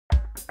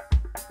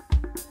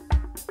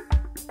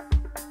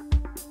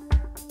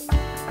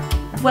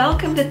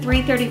Welcome to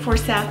 334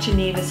 South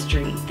Geneva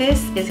Street.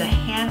 This is a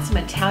handsome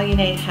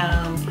Italianate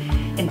home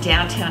in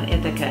downtown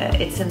Ithaca.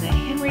 It's in the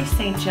Henry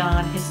St.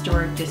 John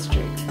Historic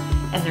District,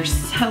 and there's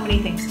so many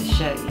things to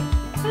show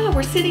you.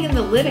 We're sitting in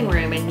the living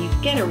room, and you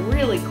get a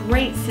really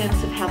great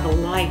sense of how the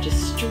light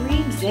just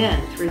streams in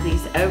through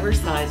these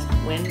oversized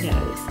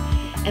windows.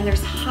 And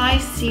there's high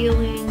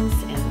ceilings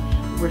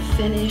and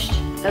refinished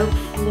oak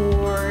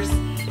floors,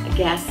 a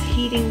gas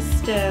heating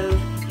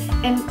stove,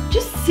 and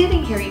just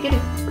sitting here you get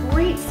a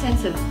great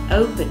sense of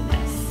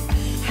openness,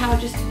 how it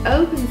just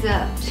opens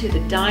up to the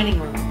dining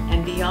room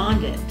and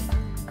beyond it.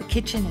 The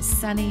kitchen is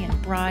sunny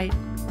and bright,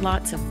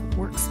 lots of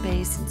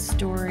workspace and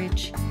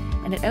storage,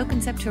 and it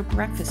opens up to a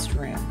breakfast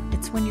room.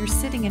 It's when you're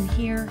sitting in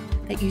here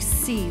that you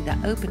see the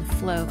open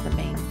flow of the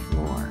main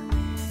floor.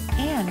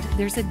 And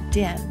there's a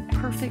den,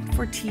 perfect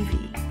for TV.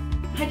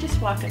 I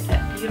just walked up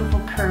that beautiful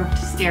curved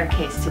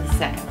staircase to the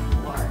second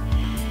floor,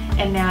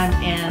 and now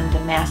I'm in the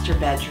master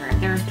bedroom.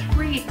 There are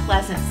 3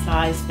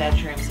 pleasant-sized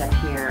bedrooms up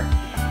here,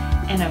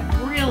 and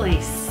a really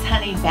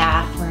sunny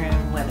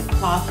bathroom with a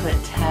clawfoot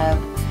tub.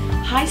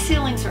 High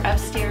ceilings are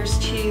upstairs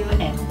too,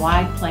 and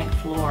wide plank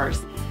floors.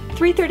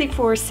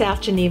 334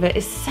 South Geneva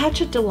is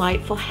such a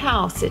delightful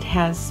house. It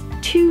has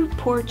 2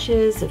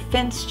 porches, a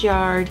fenced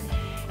yard,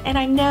 and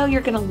I know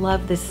you're going to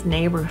love this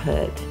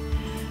neighborhood.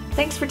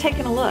 Thanks for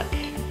taking a look.